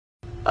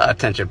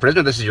Attention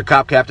prisoner, this is your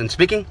cop captain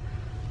speaking.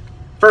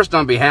 First,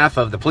 on behalf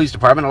of the police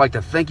department, I'd like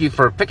to thank you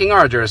for picking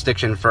our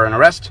jurisdiction for an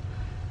arrest.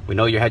 We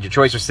know you had your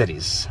choice of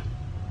cities.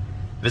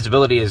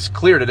 Visibility is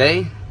clear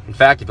today. In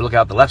fact, if you look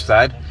out the left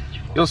side,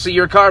 you'll see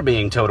your car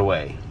being towed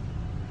away.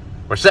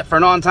 We're set for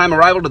an on-time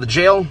arrival to the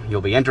jail.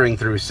 You'll be entering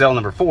through cell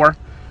number 4,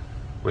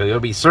 where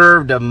you'll be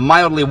served a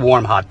mildly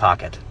warm Hot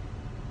Pocket.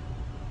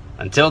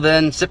 Until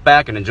then, sit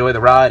back and enjoy the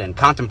ride and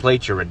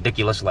contemplate your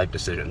ridiculous life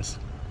decisions.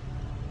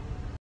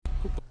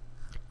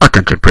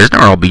 Attention prisoner,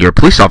 I'll be your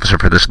police officer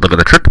for this leg of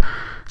the trip.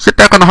 Sit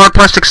back on the hard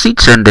plastic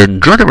seats and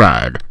enjoy the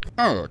ride.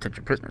 Oh,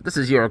 attention prisoner, this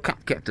is your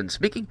cop captain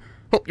speaking.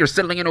 Hope you're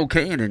settling in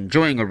okay and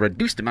enjoying a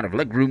reduced amount of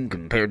legroom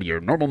compared to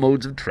your normal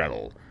modes of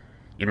travel.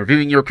 In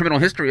reviewing your criminal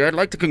history, I'd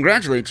like to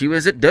congratulate you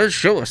as it does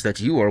show us that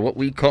you are what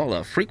we call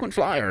a frequent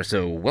flyer,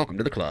 so welcome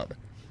to the club.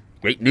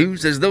 Great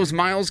news, as those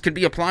miles can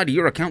be applied to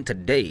your account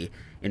today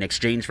in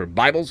exchange for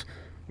Bibles,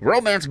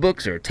 romance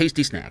books, or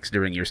tasty snacks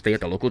during your stay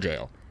at the local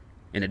jail.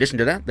 In addition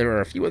to that, there are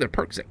a few other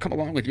perks that come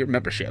along with your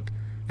membership.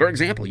 For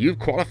example, you've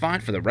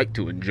qualified for the right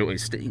to enjoy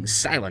staying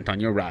silent on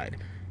your ride.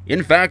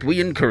 In fact,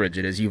 we encourage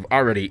it as you've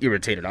already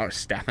irritated our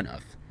staff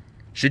enough.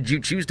 Should you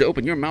choose to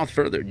open your mouth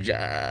further,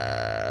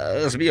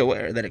 just be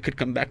aware that it could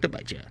come back to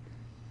bite you.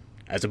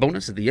 As a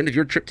bonus, at the end of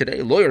your trip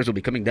today, lawyers will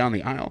be coming down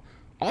the aisle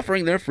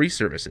offering their free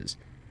services.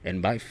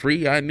 And by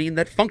free, I mean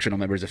that functional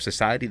members of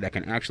society that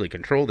can actually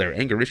control their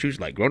anger issues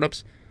like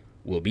grown-ups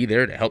will be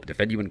there to help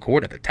defend you in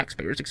court at the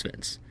taxpayer's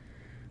expense.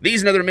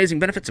 These and other amazing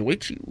benefits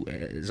await you.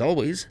 As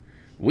always,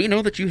 we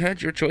know that you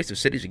had your choice of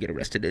cities to get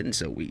arrested in,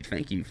 so we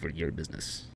thank you for your business.